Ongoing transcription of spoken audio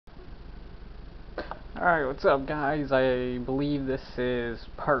Alright, what's up guys? I believe this is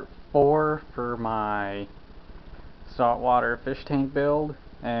part 4 for my saltwater fish tank build,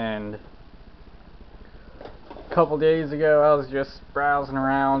 and a couple days ago I was just browsing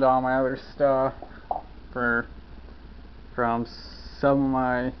around all my other stuff from some of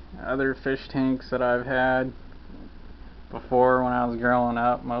my other fish tanks that I've had before when I was growing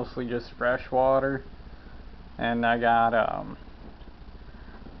up, mostly just freshwater. And I got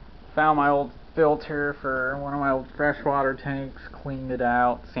found my old filter for one of my old freshwater tanks, cleaned it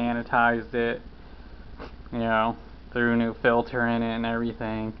out, sanitized it, threw a new filter in it and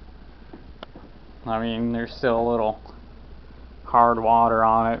everything. I mean, there's still a little hard water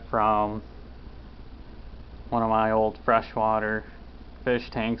on it from one of my old freshwater fish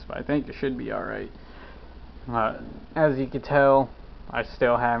tanks, but I think it should be alright. As you can tell, I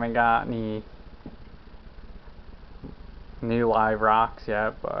still haven't got any new live rocks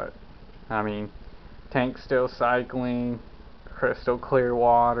yet, but I mean, tank's still cycling, crystal clear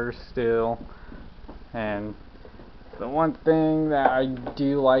water still. And the one thing that I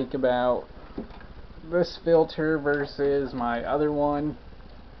do like about this filter versus my other one,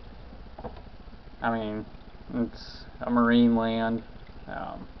 I mean, it's a marine land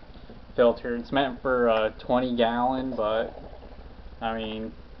filter. It's meant for a 20 gallon, but I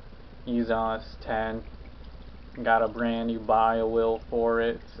mean, use on us 10. Got a brand new bio wheel for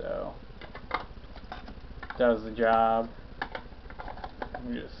it, so does the job. Let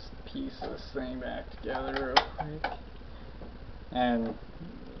me just piece this thing back together real quick. And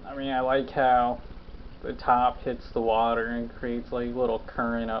I mean, I like how the top hits the water and creates like a little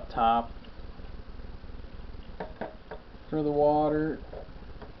current up top for the water.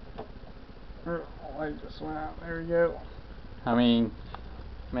 Light just went out. There we go. I mean,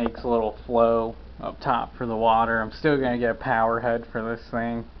 makes a little flow up top for the water. I'm still going to get a power head for this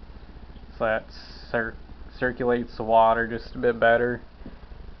thing, so that circulates the water just a bit better.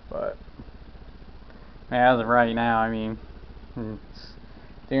 But as of right now, I mean, it's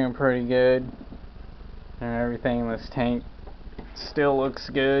doing pretty good, and everything in this tank still looks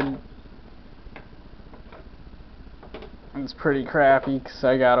good. It's pretty crappy because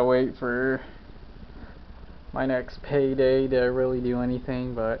I gotta wait for my next payday to really do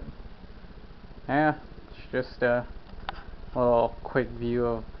anything, but yeah, it's just a little quick view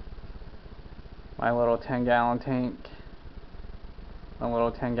of my little 10-gallon tank, a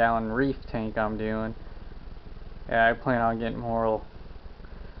little 10-gallon reef tank I'm doing. Yeah, I plan on getting more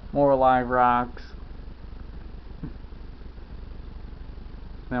live rocks.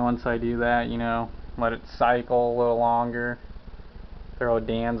 Then once I do that, let it cycle a little longer, throw a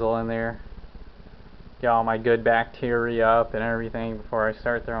Danzel in there, get all my good bacteria up and everything before I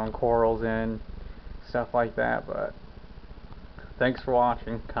start throwing corals in, stuff like that. But thanks for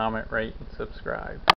watching. Comment, rate, and subscribe.